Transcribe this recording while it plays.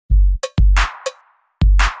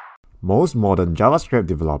Most modern JavaScript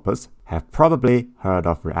developers have probably heard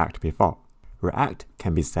of React before. React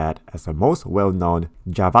can be said as the most well-known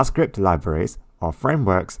JavaScript libraries or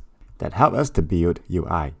frameworks that help us to build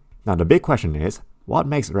UI. Now the big question is, what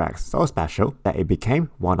makes React so special that it became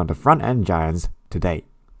one of the front-end giants today?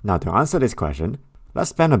 Now to answer this question, let's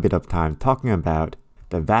spend a bit of time talking about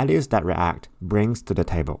the values that React brings to the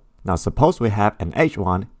table. Now suppose we have an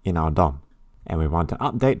H1 in our DOM, and we want to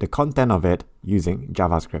update the content of it using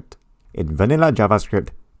JavaScript. In vanilla JavaScript,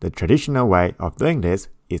 the traditional way of doing this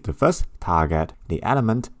is to first target the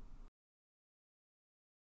element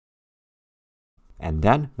and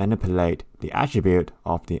then manipulate the attribute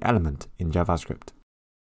of the element in JavaScript.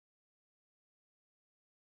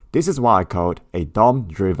 This is what I call a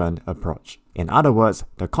DOM-driven approach. In other words,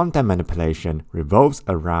 the content manipulation revolves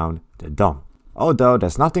around the DOM. Although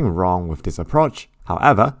there's nothing wrong with this approach,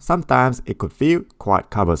 however, sometimes it could feel quite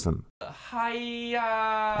cumbersome,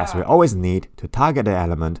 as we always need to target the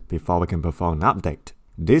element before we can perform an update.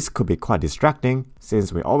 This could be quite distracting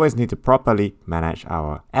since we always need to properly manage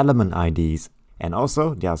our element IDs and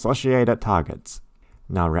also the associated targets.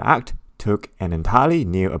 Now React took an entirely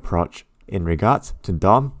new approach in regards to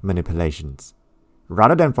DOM manipulations.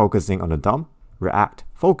 Rather than focusing on the DOM, React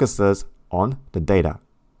focuses on the data,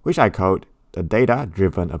 which I called the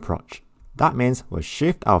data-driven approach. That means we'll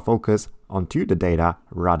shift our focus onto the data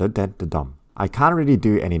rather than the DOM. I can't really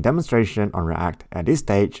do any demonstration on React at this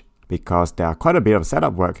stage because there are quite a bit of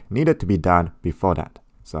setup work needed to be done before that.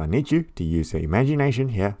 So I need you to use your imagination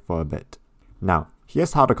here for a bit. Now,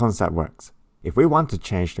 here's how the concept works. If we want to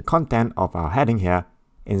change the content of our heading here,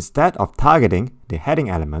 instead of targeting the heading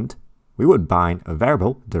element, we would bind a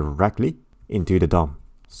variable directly into the DOM.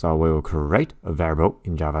 So we will create a variable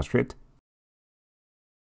in JavaScript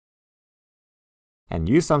and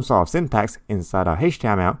use some sort of syntax inside our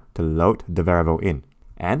HTML to load the variable in.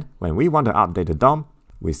 And when we want to update the DOM,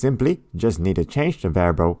 we simply just need to change the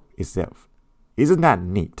variable itself. Isn't that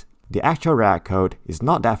neat? The actual React code is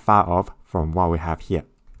not that far off from what we have here.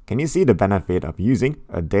 Can you see the benefit of using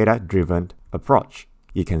a data-driven approach?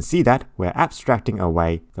 You can see that we're abstracting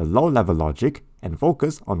away the low-level logic and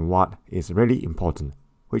focus on what is really important,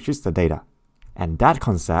 which is the data. And that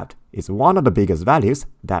concept is one of the biggest values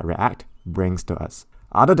that React brings to us.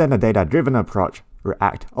 Other than the data-driven approach,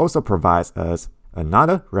 React also provides us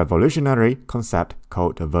another revolutionary concept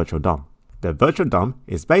called the virtual DOM. The virtual DOM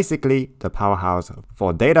is basically the powerhouse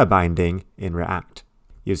for data binding in React.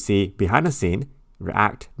 You see, behind the scene,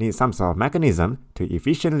 React needs some sort of mechanism to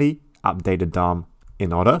efficiently update the DOM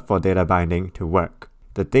in order for data binding to work.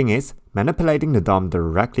 The thing is, manipulating the DOM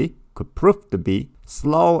directly could prove to be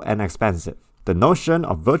slow and expensive. The notion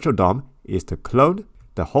of virtual DOM is to clone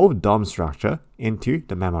the whole DOM structure into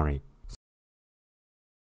the memory.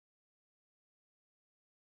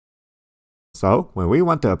 So when we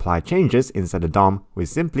want to apply changes inside the DOM, we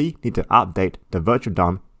simply need to update the virtual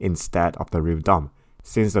DOM instead of the real DOM.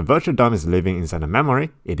 Since the virtual DOM is living inside the memory,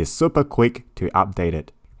 it is super quick to update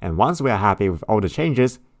it. And once we are happy with all the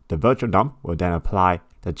changes, the virtual DOM will then apply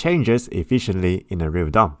the changes efficiently in the real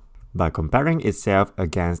DOM by comparing itself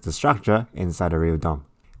against the structure inside the real DOM.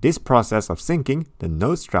 This process of syncing the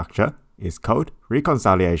node structure is called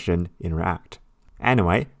reconciliation in React.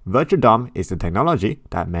 Anyway, virtual DOM is the technology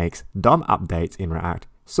that makes DOM updates in React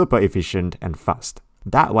super efficient and fast.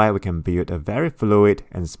 That way we can build a very fluid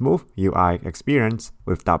and smooth UI experience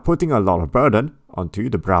without putting a lot of burden onto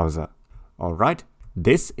the browser. Alright,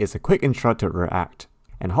 this is a quick intro to React,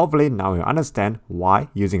 and hopefully now you understand why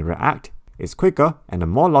using React is quicker and a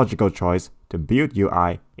more logical choice to build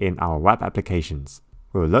UI in our web applications.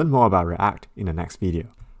 We'll learn more about React in the next video.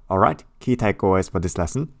 Alright, key takeaways for this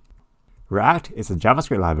lesson. React is a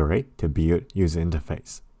JavaScript library to build user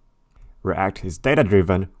interface. React is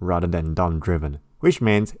data-driven rather than DOM-driven, which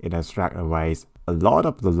means it abstracts away a lot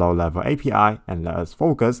of the low-level API and lets us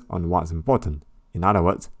focus on what's important. In other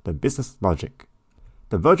words, the business logic.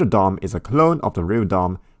 The virtual DOM is a clone of the real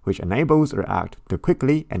DOM, which enables React to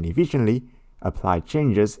quickly and efficiently apply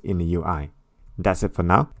changes in the UI. That's it for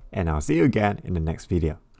now, and I'll see you again in the next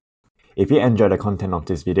video. If you enjoyed the content of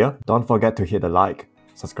this video, don't forget to hit the like,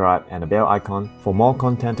 subscribe, and the bell icon for more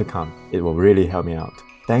content to come. It will really help me out.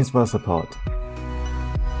 Thanks for your support.